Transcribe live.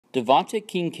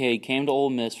Kincade came to Ole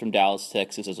Miss from Dallas,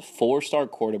 Texas as a 4-star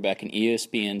quarterback in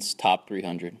ESPN's Top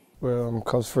 300. Well,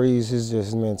 Coach Freeze is just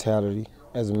his mentality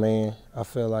as a man. I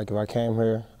feel like if I came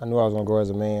here, I knew I was going to grow as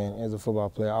a man, as a football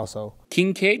player also.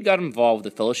 Kincade got involved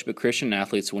with the Fellowship of Christian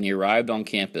Athletes when he arrived on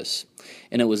campus,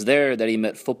 and it was there that he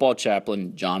met football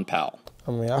chaplain John Powell.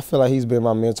 I feel like he's been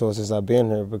my mentor since I've been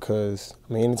here because,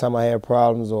 anytime I had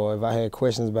problems or if I had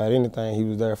questions about anything, he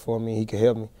was there for me. He could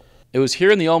help me. It was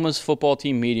here in the Ole Miss football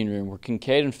team meeting room where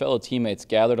Kincade and fellow teammates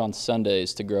gathered on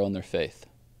Sundays to grow in their faith.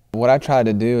 What I tried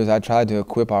to do is I tried to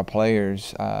equip our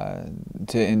players to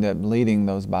end up leading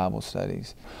those Bible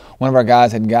studies. One of our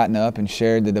guys had gotten up and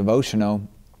shared the devotional,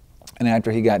 and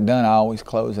after he got done, I always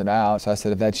close it out. So I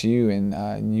said, if that's you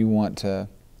and you want to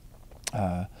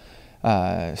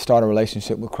start a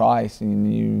relationship with Christ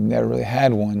and you never really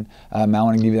had one, I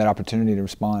want to give you that opportunity to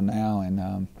respond now.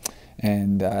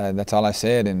 And that's all I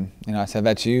said. And I said, if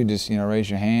that's you, just raise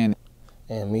your hand.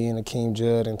 And me and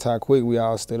Judd and Ty Quick, we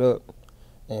all stood up.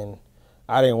 And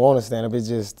I didn't want to stand up. It's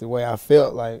just the way I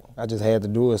felt. Like I just had to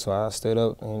do it, so I stood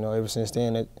up. And ever since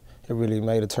then, it really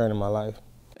made a turn in my life.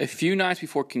 A few nights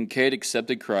before Kincade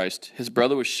accepted Christ, his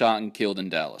brother was shot and killed in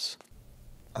Dallas.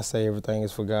 I say everything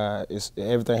is for God.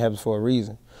 Everything happens for a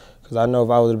reason. Because I know if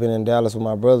I would have been in Dallas with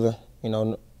my brother,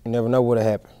 you never know what would have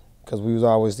happened. Because we was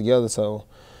always together. So,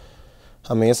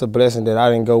 it's a blessing that I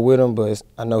didn't go with him, but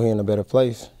I know he's in a better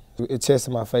place. It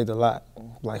tested my faith a lot,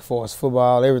 like for us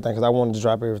football, everything, because I wanted to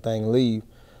drop everything and leave.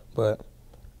 But,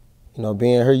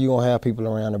 being here, you're going to have people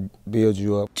around to build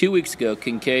you up. 2 weeks ago,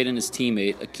 Kincade and his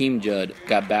teammate, Judd,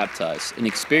 got baptized, an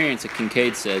experience that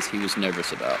Kincade says he was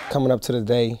nervous about. Coming up to the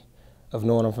day of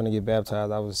knowing I'm going to get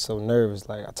baptized, I was so nervous.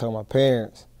 Like, I told my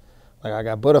parents, like, I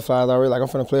got butterflies already, like, I'm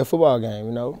going to play a football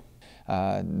game,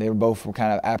 They were both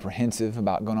kind of apprehensive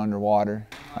about going underwater,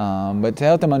 but to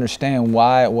help them understand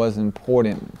why it was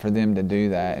important for them to do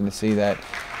that and to see that,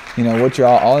 what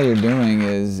all you're doing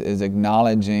is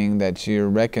acknowledging that you're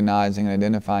recognizing and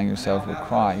identifying yourself with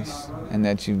Christ and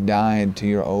that you've died to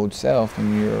your old self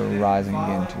and you're rising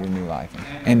again to your new life.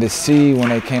 And to see when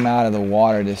they came out of the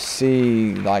water, to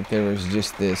see like there was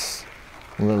just this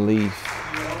relief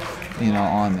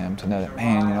on them, to know that,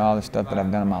 man, all the stuff that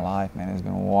I've done in my life, man, has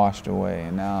been washed away,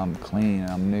 and now I'm clean and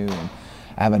I'm new, and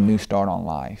I have a new start on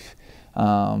life.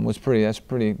 That's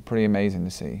pretty amazing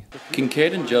to see.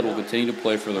 Kincade and Judd will continue to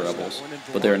play for the Rebels,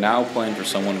 but they are now playing for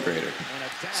someone greater.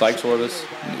 SIKES, ORVIS,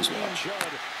 NewsWatch.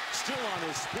 Still on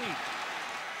his feet.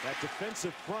 That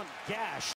defensive front gash.